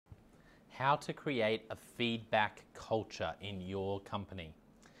how to create a feedback culture in your company.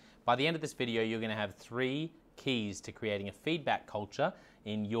 By the end of this video, you're going to have 3 keys to creating a feedback culture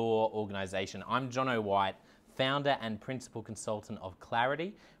in your organization. I'm Jono White, founder and principal consultant of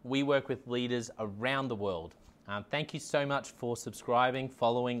Clarity. We work with leaders around the world. Thank you so much for subscribing,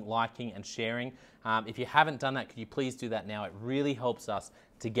 following, liking, and sharing. If you haven't done that, could you please do that now? It really helps us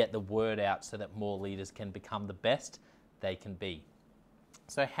to get the word out so that more leaders can become the best they can be.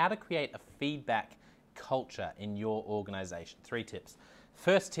 So how to create a feedback culture in your organization. 3 tips.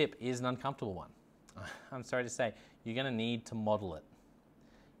 First tip is an uncomfortable one. I'm sorry to say, you're going to need to model it.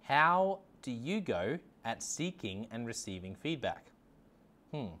 How do you go at seeking and receiving feedback?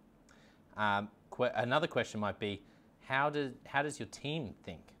 Another question might be, how does your team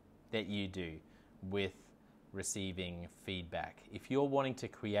think that you do with receiving feedback? If you're wanting to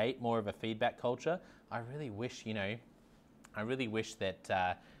create more of a feedback culture, I really wish that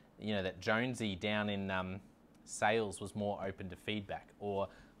that Jonesy down in sales was more open to feedback, or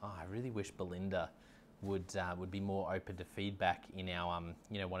I really wish Belinda would be more open to feedback in our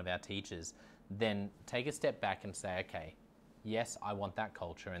one of our teachers. Then take a step back and say, okay, yes, I want that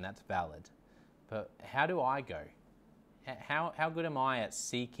culture and that's valid, but how do I go? How good am I at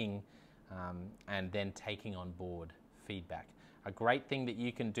seeking and then taking on board feedback? A great thing that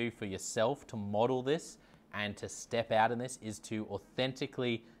you can do for yourself to model this and to step out in this is to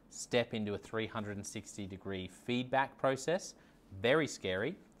authentically step into a 360-degree feedback process. Very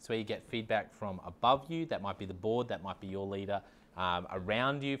scary. It's where you get feedback from above you. That might be the board, that might be your leader,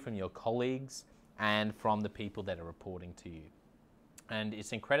 around you, from your colleagues, and from the people that are reporting to you. And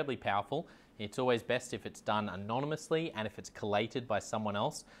it's incredibly powerful. It's always best if it's done anonymously and if it's collated by someone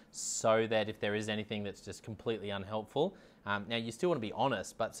else, so that if there is anything that's just completely unhelpful, now you still want to be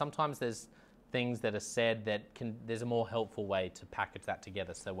honest, but sometimes there's things that are said that there's a more helpful way to package that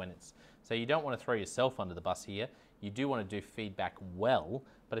together. So you don't want to throw yourself under the bus here. You do want to do feedback well,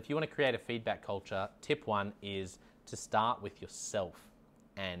 but if you want to create a feedback culture, tip 1 is to start with yourself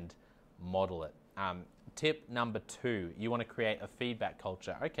and model it. Tip number 2, you want to create a feedback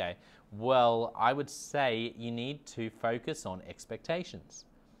culture. Okay, well, I would say you need to focus on expectations.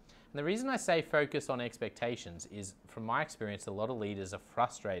 And the reason I say focus on expectations is, from my experience, a lot of leaders are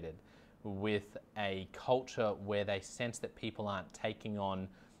frustrated with a culture where they sense that people aren't taking on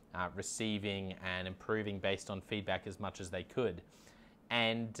receiving and improving based on feedback as much as they could.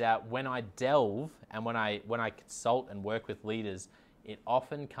 And when I delve and when I consult and work with leaders, it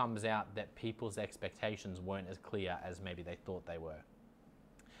often comes out that people's expectations weren't as clear as maybe they thought they were.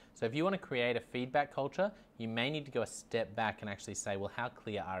 So if you want to create a feedback culture, you may need to go a step back and actually say, well, how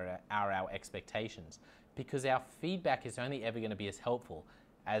clear are our expectations? Because our feedback is only ever going to be as helpful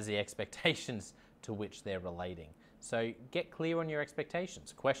as the expectations to which they're relating. So get clear on your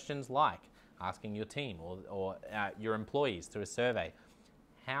expectations. Questions like asking your team or your employees through a survey,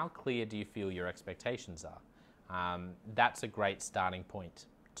 how clear do you feel your expectations are? That's a great starting point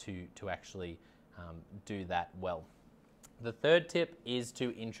to actually do that well. The third tip is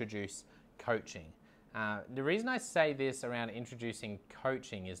to introduce coaching. The reason I say this around introducing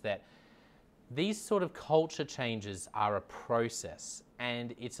coaching is that these sort of culture changes are a process,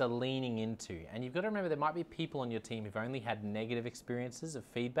 and it's a leaning into. And you've got to remember, there might be people on your team who've only had negative experiences of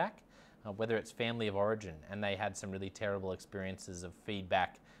feedback, whether it's family of origin and they had some really terrible experiences of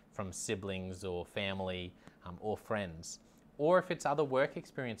feedback from siblings or family or friends, or if it's other work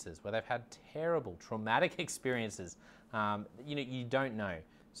experiences where they've had terrible traumatic experiences. You don't know.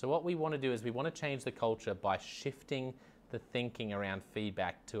 So what we want to do is we want to change the culture by shifting the thinking around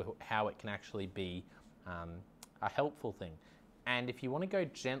feedback to how it can actually be a helpful thing. And if you want to go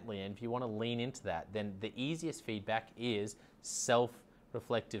gently and if you want to lean into that, then the easiest feedback is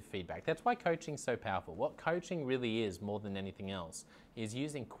self-reflective feedback. That's why coaching is so powerful. What coaching really is, more than anything else, is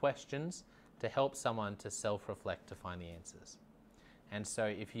using questions to help someone to self-reflect to find the answers. And so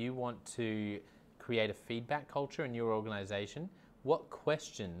if you want to create a feedback culture in your organization, what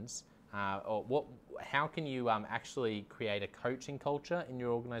questions how can you actually create a coaching culture in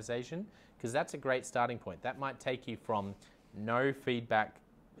your organization? Because that's a great starting point. That might take you from no feedback,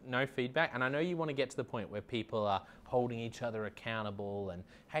 and I know you want to get to the point where people are holding each other accountable and,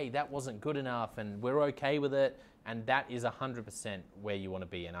 hey, that wasn't good enough and we're okay with it, and that is 100% where you want to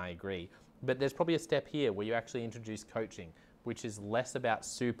be, and I agree. But there's probably a step here where you actually introduce coaching, which is less about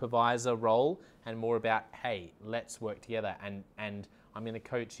supervisor role and more about, hey, let's work together, and I'm going to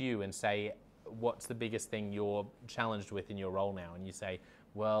coach you and say, what's the biggest thing you're challenged with in your role now? And you say,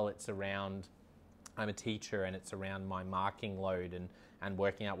 well, it's around, I'm a teacher and it's around my marking load and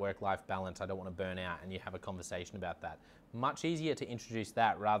working out work-life balance. I don't want to burn out, and you have a conversation about that. Much easier to introduce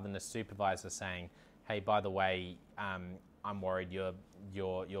that rather than a supervisor saying, hey, by the way, I'm worried you're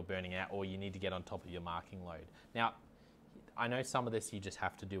burning out, or you need to get on top of your marking load. Now, I know some of this you just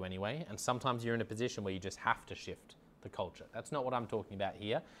have to do anyway, and sometimes you're in a position where you just have to shift the culture. That's not what I'm talking about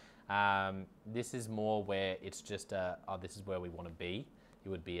here. This is more where it's just oh, this is where we want to be. It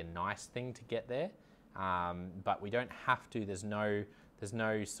would be a nice thing to get there, but we don't have to. There's no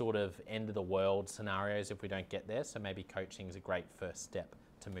sort of end of the world scenarios if we don't get there. So maybe coaching is a great first step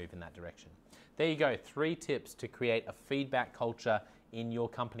to move in that direction. There you go, 3 tips to create a feedback culture in your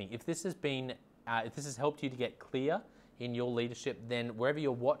company. If this has helped you to get clear in your leadership, then wherever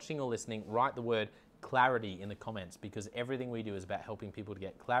you're watching or listening, write the word clarity in the comments, because everything we do is about helping people to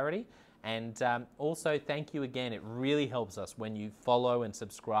get clarity. And also, thank you again. It really helps us when you follow and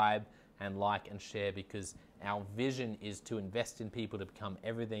subscribe and like and share, because our vision is to invest in people to become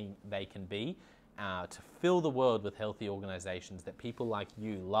everything they can be, to fill the world with healthy organizations that people like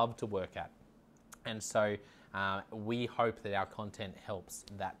you love to work at. And so we hope that our content helps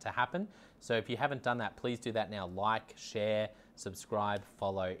that to happen. So if you haven't done that, please do that now. Like, share, subscribe,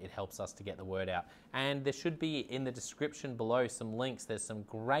 follow. It helps us to get the word out. And there should be in the description below some links. There's some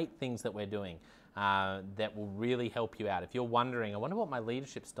great things that we're doing that will really help you out. If you're wondering, I wonder what my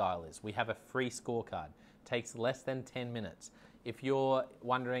leadership style is, we have a free scorecard. It takes less than 10 minutes. If you're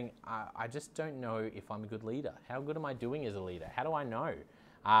wondering, I just don't know if I'm a good leader. How good am I doing as a leader? How do I know?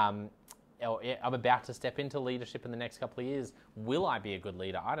 I'm about to step into leadership in the next couple of years. Will I be a good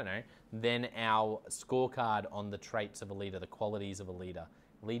leader? I don't know. Then our scorecard on the traits of a leader, the qualities of a leader,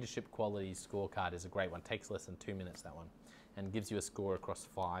 leadership qualities scorecard is a great one. Takes less than 2 minutes, that one, and gives you a score across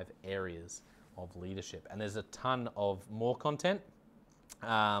 5 areas of leadership. And there's a ton of more content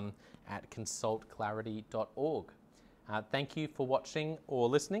at consultclarity.org. Thank you for watching or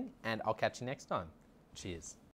listening, and I'll catch you next time. Cheers.